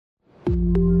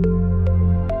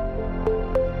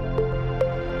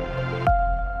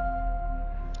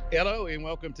Hello and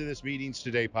welcome to this Meetings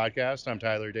Today podcast. I'm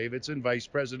Tyler Davidson, Vice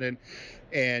President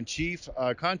and Chief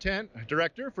Content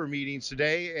Director for Meetings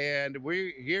Today, and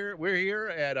we're here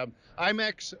at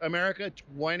IMEX America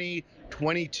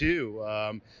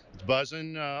 2022. It's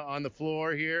buzzing on the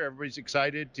floor here. Everybody's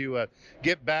excited to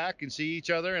get back and see each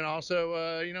other, and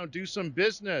also do some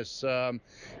business. And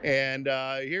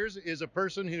here's is a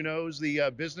person who knows the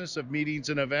business of meetings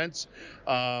and events,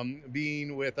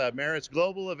 being with Merit's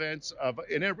Global Events of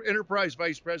Enterprise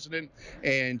Vice President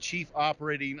and Chief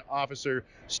Operating Officer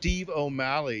Steve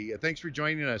O'Malley. Thanks for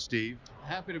joining us, Steve.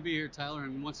 Happy to be here, Tyler,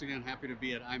 and once again, happy to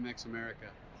be at IMEX America.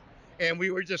 And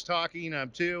we were just talking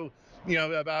too,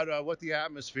 about what the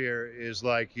atmosphere is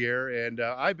like here. And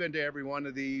I've been to every one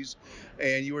of these.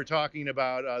 And you were talking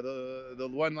about the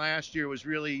one last year was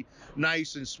really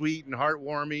nice and sweet and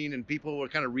heartwarming, and people were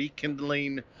kind of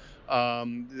rekindling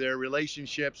their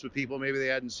relationships with people maybe they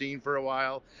hadn't seen for a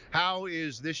while. How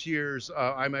is this year's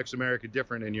IMEX America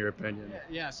different in your opinion?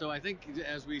 Yeah, so I think,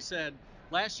 as we said,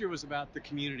 last year was about the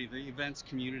community, the events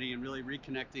community, and really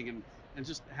reconnecting and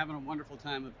just having a wonderful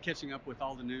time of catching up with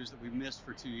all the news that we've missed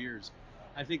for 2 years.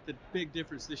 I think the big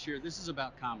difference this year, this is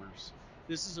about commerce.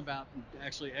 This is about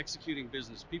actually executing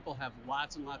business. People have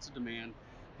lots and lots of demand.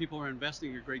 People are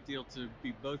investing a great deal to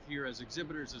be both here as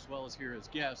exhibitors as well as here as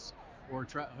guests or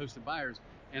hosted buyers,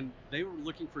 and they were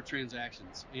looking for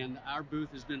transactions. And our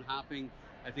booth has been hopping.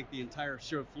 I think the entire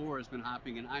show floor has been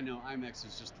hopping, and I know IMEX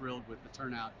is just thrilled with the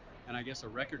turnout and I guess a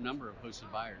record number of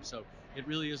hosted buyers. So it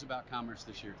really is about commerce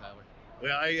this year, Tyler.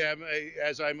 Well,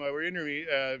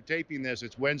 we're taping this.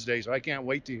 It's Wednesday, so I can't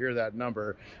wait to hear that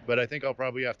number. But I think I'll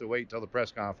probably have to wait until the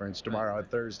press conference tomorrow on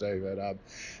Thursday. But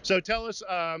so tell us,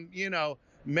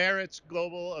 Merit's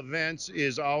Global Events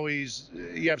is always,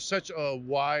 you have such a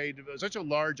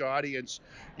large audience.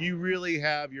 You really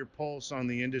have your pulse on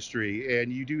the industry,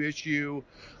 and you do issue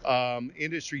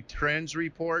industry trends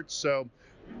reports. So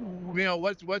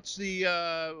what's the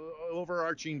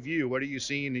overarching view? What are you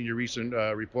seeing in your recent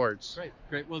reports?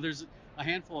 Great. Well, there's a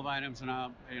handful of items, and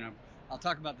I'll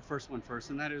talk about the first one first,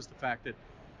 and that is the fact that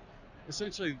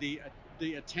essentially the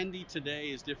attendee today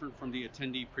is different from the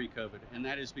attendee pre-COVID, and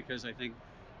that is because I think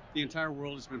the entire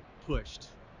world has been pushed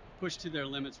to their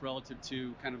limits relative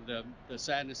to kind of the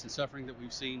sadness and suffering that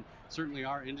we've seen. Certainly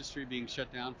our industry being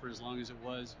shut down for as long as it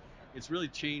was, it's really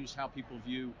changed how people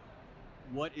view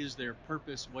what is their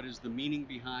purpose, what is the meaning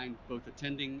behind both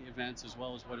attending events as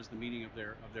well as what is the meaning of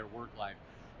their work life.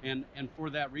 And for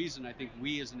that reason, I think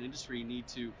we as an industry need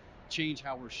to change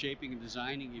how we're shaping and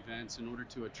designing events in order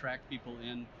to attract people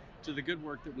in to the good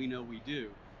work that we know we do.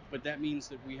 But that means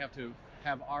that we have to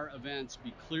have our events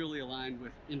be clearly aligned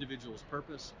with individuals'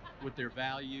 purpose, with their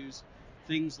values,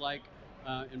 things like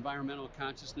environmental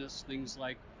consciousness, things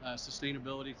like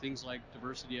sustainability, things like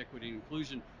diversity, equity, and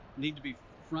inclusion need to be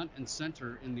front and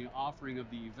center in the offering of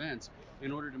the events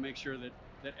in order to make sure that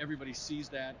everybody sees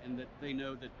that and that they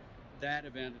know that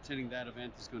attending that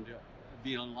event is going to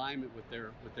be in alignment with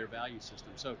their value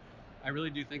system. So I really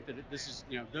do think that this is,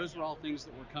 those are all things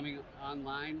that were coming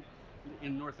online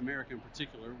in North America in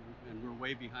particular, and we're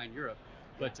way behind Europe.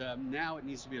 But now it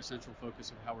needs to be a central focus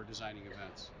of how we're designing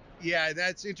events. Yeah,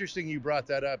 that's interesting you brought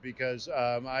that up because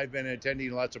I've been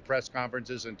attending lots of press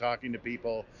conferences and talking to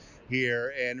people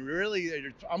here, and really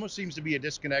there almost seems to be a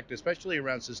disconnect, especially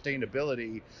around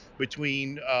sustainability,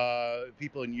 between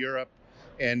people in Europe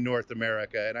and North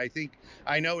America. And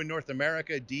I know in North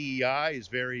America, DEI is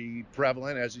very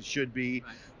prevalent, as it should be.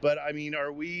 Right. But I mean,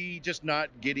 are we just not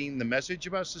getting the message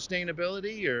about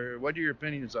sustainability, or what are your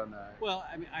opinions on that? Well,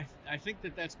 I mean, I think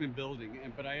that's been building,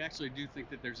 but I actually do think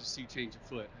that there's a sea change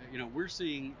afoot. We're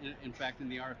seeing, in fact, in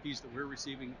the RFPs that we're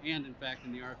receiving, and in fact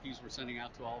in the RFPs we're sending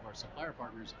out to all of our supplier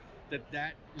partners,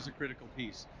 that is a critical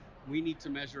piece. We need to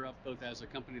measure up both as a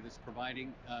company that's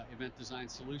providing event design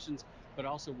solutions, but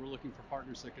also we're looking for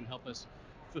partners that can help us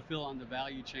fulfill on the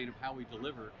value chain of how we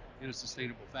deliver in a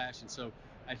sustainable fashion. So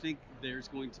I think there's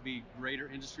going to be greater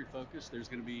industry focus. There's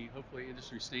going to be hopefully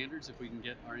industry standards if we can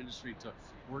get our industry to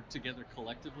work together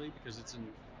collectively, because it's in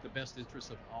the best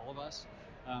interest of all of us.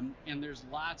 And there's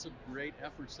lots of great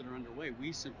efforts that are underway.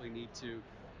 We simply need to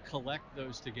collect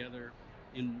those together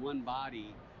in one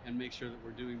body and make sure that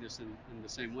we're doing this in the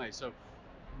same way. So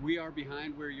we are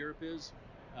behind where Europe is,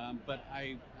 but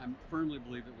I firmly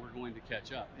believe that we're going to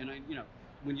catch up. And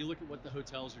when you look at what the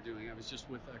hotels are doing, I was just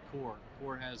with Accor.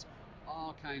 Accor has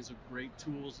all kinds of great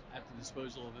tools at the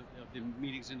disposal of the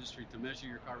meetings industry to measure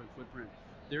your carbon footprint.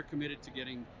 They're committed to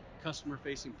getting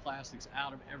customer-facing plastics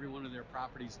out of every one of their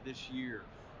properties this year.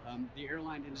 The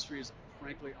airline industry is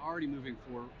frankly already moving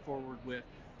forward with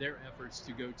their efforts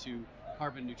to go to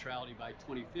carbon neutrality by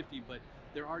 2050, but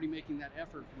they're already making that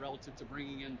effort relative to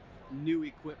bringing in new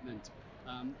equipment.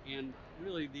 And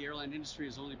really, the airline industry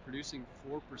is only producing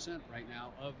 4% right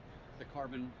now of the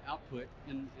carbon output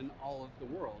in all of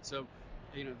the world. So,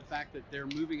 the fact that they're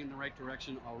moving in the right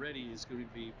direction already is going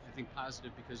to be, I think,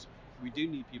 positive, because we do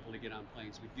need people to get on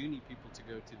planes. We do need people to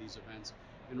go to these events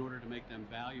in order to make them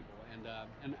valuable.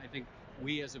 And I think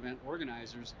we as event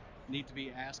organizers need to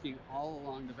be asking all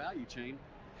along the value chain,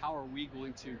 how are we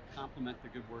going to complement the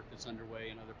good work that's underway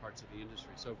in other parts of the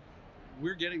industry? So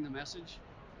we're getting the message,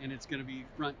 and it's going to be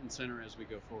front and center as we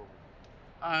go forward.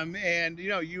 And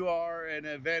you are an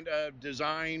event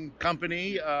design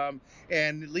company,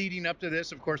 and leading up to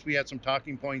this, of course, we had some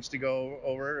talking points to go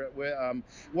over.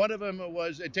 One of them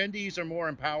was attendees are more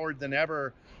empowered than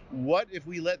ever. What if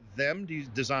we let them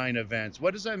design events?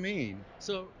 What does that mean?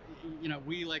 So,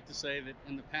 we like to say that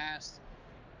in the past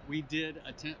we did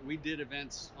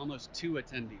events almost to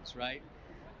attendees, right?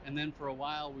 And then for a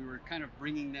while we were kind of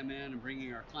bringing them in and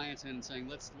bringing our clients in and saying,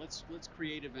 let's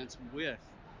create events with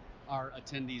our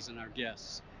attendees and our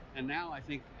guests. And now I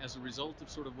think, as a result of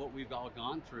sort of what we've all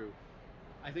gone through,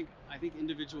 I think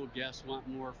individual guests want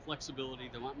more flexibility,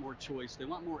 they want more choice, they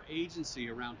want more agency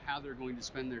around how they're going to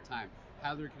spend their time,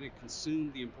 how they're going to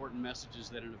consume the important messages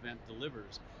that an event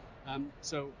delivers.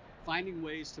 So finding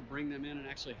ways to bring them in and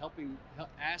actually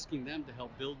asking them to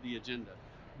help build the agenda,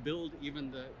 build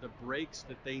even the breaks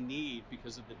that they need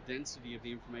because of the density of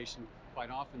the information quite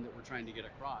often that we're trying to get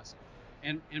across.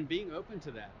 And being open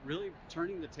to that, really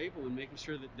turning the table and making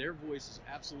sure that their voice is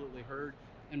absolutely heard,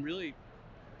 and really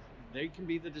they can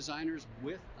be the designers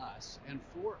with us and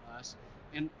for us,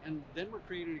 and then we're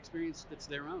creating an experience that's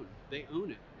their own. They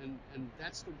own it, and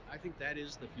I think that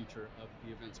is the future of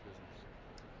the events business.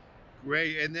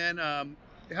 Great. And then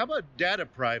how about data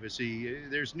privacy?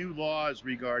 There's new laws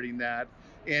regarding that,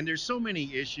 and there's so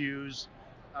many issues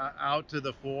out to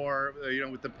the fore,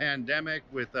 with the pandemic,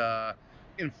 with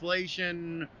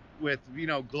inflation, with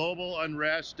global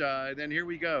unrest. Then here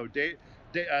we go,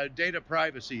 data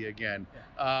privacy again.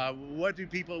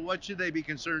 What should they be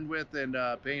concerned with and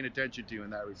paying attention to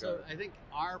in that regard? So I think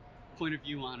our point of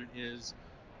view on it is,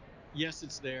 yes,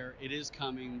 it's there. It is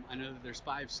coming. I know that there's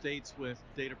 5 states with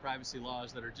data privacy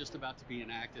laws that are just about to be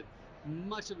enacted.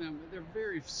 Much of them, they're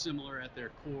very similar at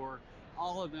their core.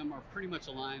 All of them are pretty much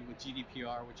aligned with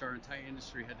GDPR, which our entire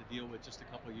industry had to deal with just a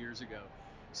couple of years ago.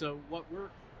 So what we're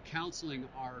counseling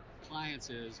our clients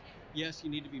is, yes, you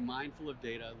need to be mindful of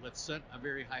data. Let's set a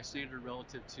very high standard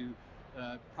relative to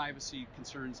privacy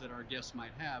concerns that our guests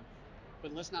might have,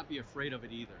 but let's not be afraid of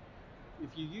it either.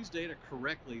 If you use data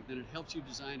correctly, then it helps you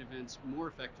design events more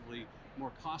effectively,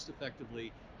 more cost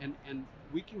effectively, and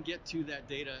we can get to that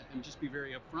data and just be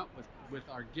very upfront with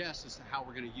our guests as to how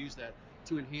we're going to use that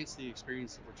to enhance the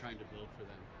experience that we're trying to build for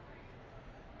them.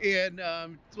 And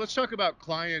let's talk about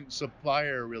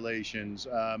client-supplier relations.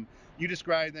 You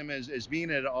describe them as being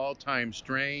at an all-time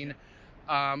strain.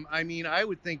 I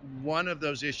would think one of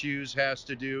those issues has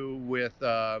to do with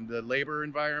the labor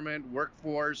environment,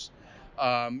 workforce.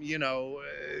 You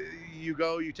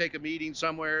take a meeting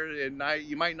somewhere, and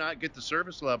you might not get the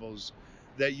service levels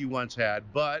that you once had,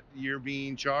 but you're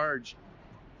being charged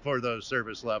for those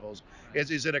service levels.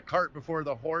 Is it a cart before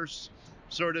the horse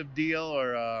sort of deal,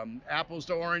 or apples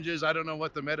to oranges? I don't know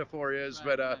what the metaphor is,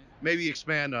 but maybe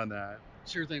expand on that.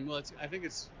 Sure thing. Well, I think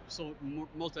it's so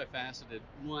multifaceted.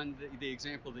 One, the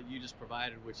example that you just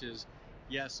provided, which is,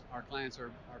 yes, our clients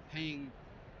are paying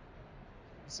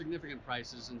significant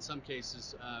prices, in some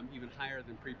cases even higher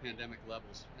than pre-pandemic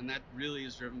levels, and that really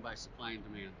is driven by supply and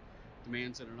demand.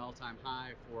 Demand's at an all-time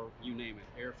high for, you name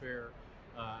it, airfare,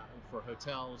 for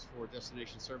hotels, for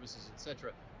destination services,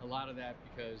 etc. A lot of that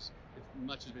because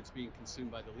much of it's being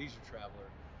consumed by the leisure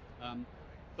traveler.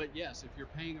 But yes, if you're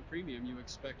paying a premium, you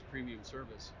expect premium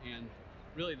service, and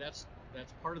really that's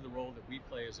part of the role that we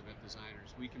play as event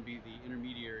designers. We can be the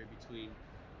intermediary between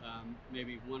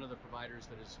maybe one of the providers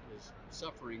that is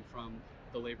suffering from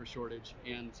the labor shortage,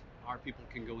 and our people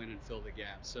can go in and fill the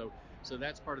gap. So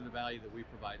that's part of the value that we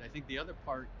provide. I think the other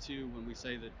part too, when we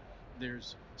say that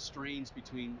there's strains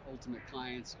between ultimate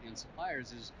clients and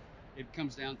suppliers, is it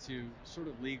comes down to sort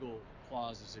of legal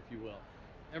clauses, if you will.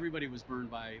 Everybody was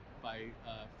burned by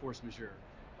force majeure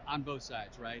on both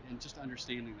sides, right? And just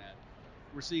understanding that.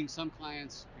 We're seeing some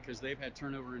clients, because they've had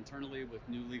turnover internally with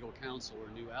new legal counsel or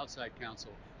new outside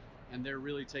counsel, and they're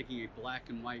really taking a black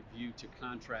and white view to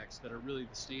contracts that are really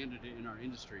the standard in our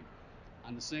industry.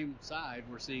 On the same side,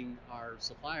 we're seeing our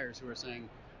suppliers who are saying,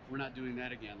 we're not doing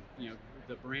that again.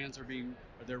 The brands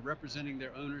they're representing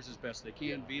their owners as best they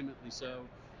can, vehemently so.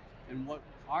 And what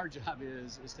our job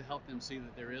is to help them see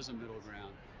that there is a middle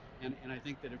ground. And I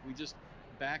think that if we just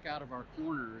back out of our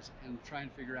corners and try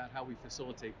and figure out how we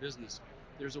facilitate business,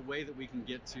 there's a way that we can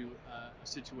get to a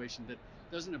situation that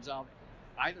doesn't absolve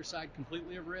either side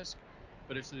completely of risk,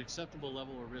 but it's an acceptable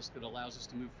level of risk that allows us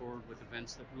to move forward with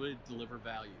events that really deliver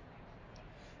value.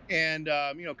 And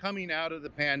coming out of the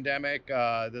pandemic,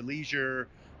 the leisure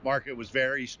market was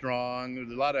very strong. There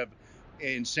was a lot of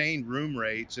insane room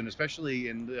rates, and especially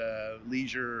in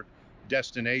leisure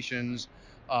destinations.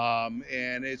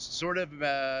 And it's sort of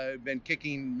been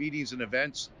kicking meetings and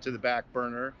events to the back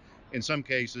burner in some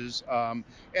cases. And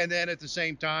then at the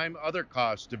same time, other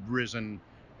costs have risen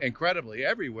incredibly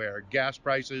everywhere. Gas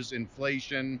prices,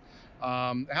 inflation.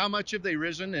 How much have they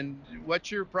risen, and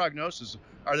what's your prognosis?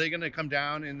 Are they going to come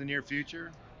down in the near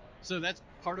future? So that's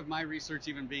part of my research,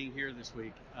 even being here this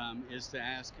week, is to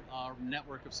ask our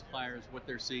network of suppliers what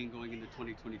they're seeing going into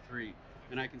 2023.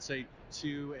 And I can say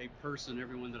to a person,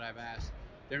 everyone that I've asked,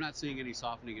 they're not seeing any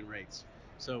softening in rates.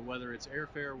 So whether it's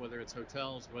airfare, whether it's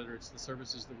hotels, whether it's the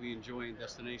services that we enjoy in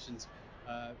destinations,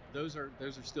 those are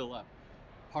still up.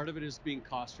 Part of it is being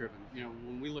cost driven.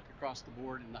 When we look across the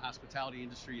board in the hospitality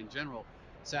industry in general,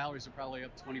 salaries are probably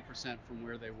up 20% from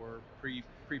where they were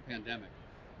pre-pandemic.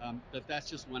 But that's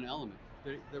just one element.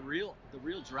 The real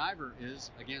driver is,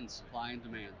 again, supply and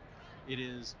demand. It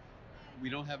is, we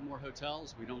don't have more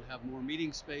hotels, we don't have more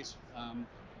meeting space.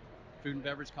 Food and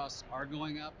beverage costs are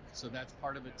going up, so that's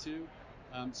part of it too.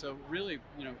 So really,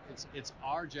 it's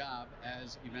our job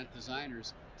as event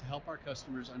designers to help our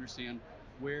customers understand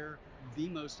where the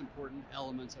most important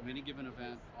elements of any given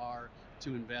event are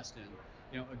to invest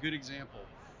in. A good example,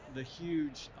 the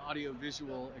huge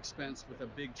audio-visual expense with a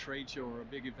big trade show or a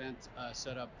big event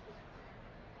setup.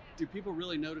 Do people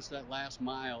really notice that last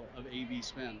mile of AV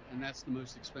spend? And that's the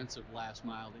most expensive last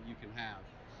mile that you can have.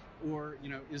 Or,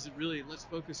 is it really, let's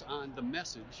focus on the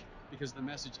message, because the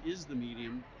message is the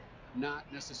medium, not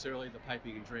necessarily the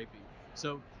piping and draping.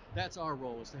 So that's our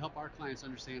role, is to help our clients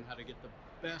understand how to get the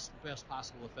best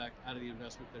possible effect out of the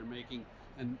investment they're making,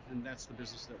 and that's the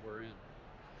business that we're in.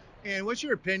 And what's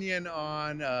your opinion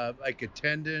on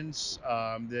attendance,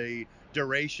 the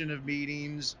duration of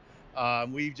meetings?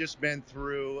 We've just been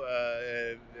through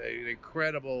an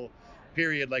incredible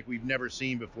period like we've never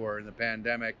seen before in the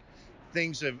pandemic.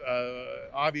 Things have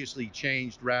obviously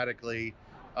changed radically.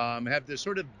 Have the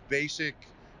sort of basic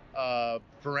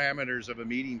parameters of a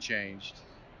meeting changed?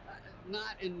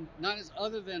 Not as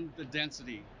other than the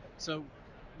density. So,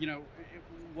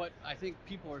 what I think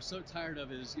people are so tired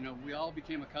of is, we all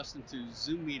became accustomed to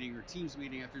Zoom meeting or Teams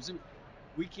meeting after Zoom.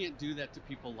 We can't do that to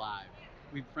people live.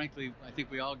 I think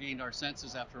we all gained our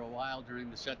senses after a while during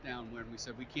the shutdown when we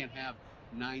said we can't have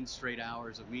 9 straight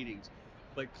hours of meetings.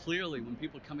 But clearly, when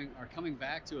people are coming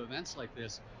back to events like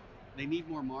this, they need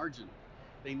more margin.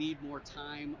 They need more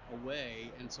time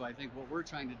away. And so I think what we're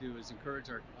trying to do is encourage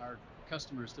our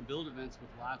customers to build events with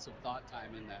lots of thought time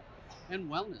in that, and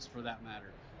wellness for that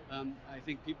matter. I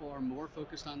think people are more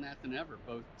focused on that than ever.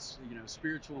 Both,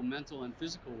 spiritual, mental, and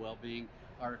physical well-being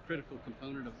are a critical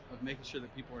component of making sure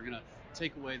that people are going to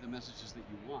take away the messages that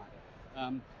you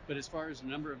want. But as far as the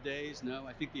number of days, no,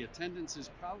 I think the attendance is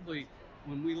probably,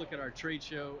 when we look at our trade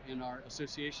show and our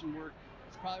association work,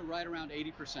 it's probably right around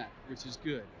 80%, which is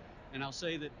good. And I'll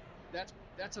say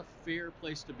that's a fair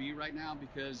place to be right now,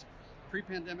 because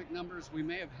pre-pandemic numbers, we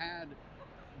may have had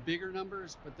bigger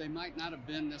numbers, but they might not have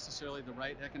been necessarily the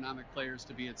right economic players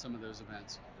to be at some of those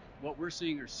events. What we're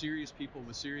seeing are serious people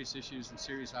with serious issues and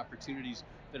serious opportunities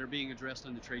that are being addressed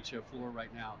on the trade show floor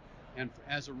right now. And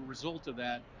as a result of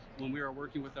that, when we are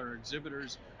working with our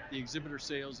exhibitors, the exhibitor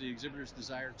sales, the exhibitor's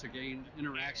desire to gain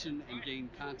interaction and gain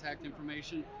contact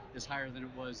information is higher than it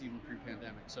was even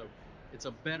pre-pandemic. So it's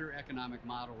a better economic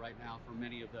model right now for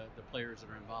many of the players that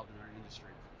are involved in our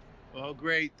industry. Well,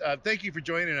 great. Thank you for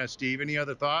joining us, Steve. Any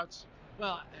other thoughts?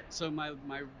 Well, so my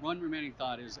one remaining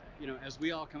thought is, as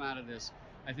we all come out of this,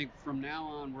 I think from now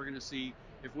on, we're going to see,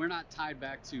 if we're not tied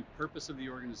back to purpose of the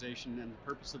organization and the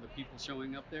purpose of the people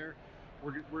showing up there,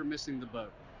 we're missing the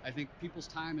boat. I think people's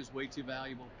time is way too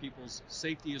valuable. People's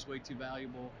safety is way too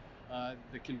valuable.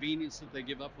 The convenience that they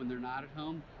give up when they're not at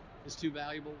home is too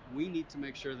valuable. We need to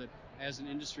make sure that as an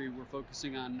industry, we're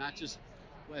focusing on not just,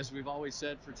 as we've always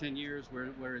said for 10 years,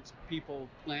 where it's people,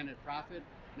 planet, profit.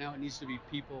 Now it needs to be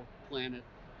people, planet,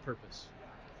 purpose.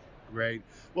 Great.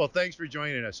 Well, thanks for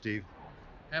joining us, Steve.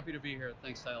 Happy to be here.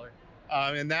 Thanks, Tyler.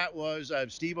 And that was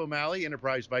Steve O'Malley,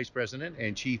 Enterprise Vice President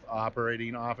and Chief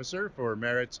Operating Officer for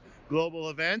Merit's Global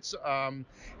Events.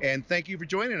 And thank you for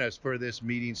joining us for this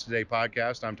Meetings Today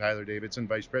podcast. I'm Tyler Davidson,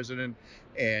 Vice President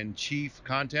and Chief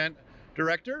Content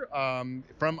Director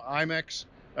from IMEX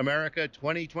America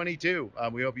 2022.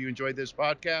 We hope you enjoyed this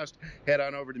podcast. Head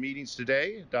on over to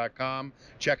meetingstoday.com.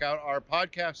 Check out our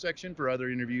podcast section for other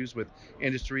interviews with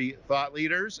industry thought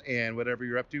leaders, and whatever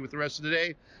you're up to with the rest of the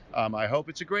day, I hope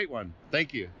it's a great one.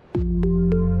 Thank you.